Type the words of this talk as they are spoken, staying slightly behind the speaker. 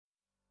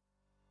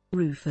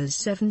Roofers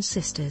Seven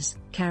Sisters,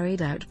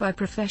 carried out by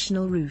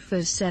professional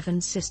roofers Seven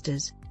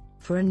Sisters.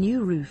 For a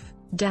new roof,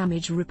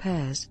 damage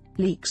repairs,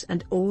 leaks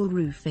and all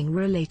roofing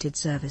related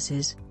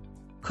services.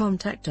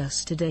 Contact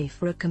us today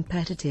for a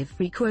competitive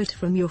free quote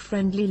from your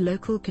friendly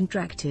local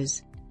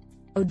contractors.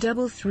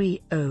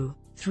 0330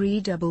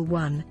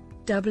 311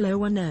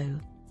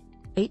 0010.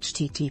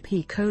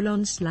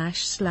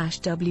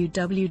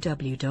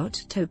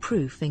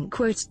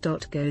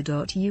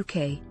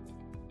 http://www.toproofinquotes.co.uk.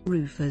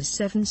 Roofers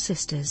Seven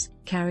Sisters,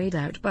 carried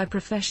out by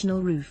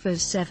professional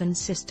roofers Seven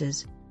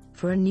Sisters.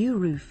 For a new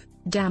roof,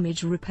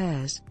 damage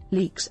repairs,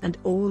 leaks and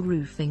all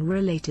roofing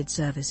related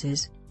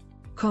services.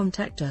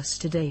 Contact us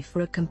today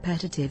for a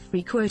competitive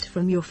free quote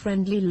from your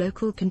friendly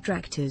local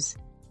contractors.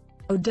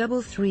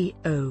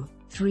 0330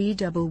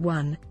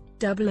 311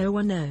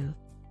 0010.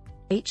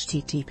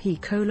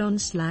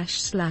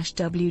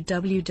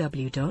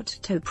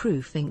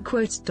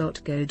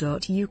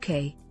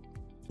 http://www.toproofinquotes.co.uk.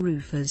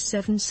 Roofers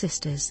Seven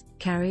Sisters,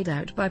 carried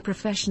out by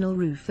professional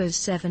roofers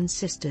Seven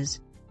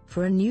Sisters.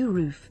 For a new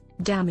roof,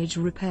 damage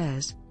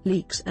repairs,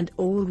 leaks and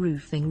all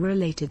roofing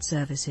related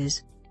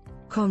services.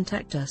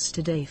 Contact us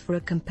today for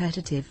a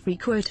competitive free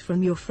quote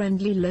from your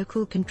friendly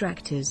local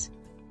contractors.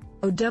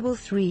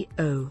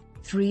 0330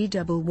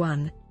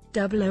 311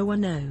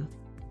 0010.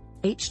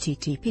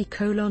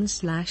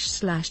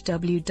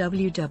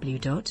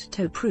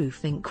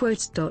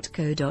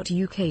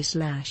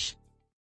 http://www.toproofinquotes.co.uk/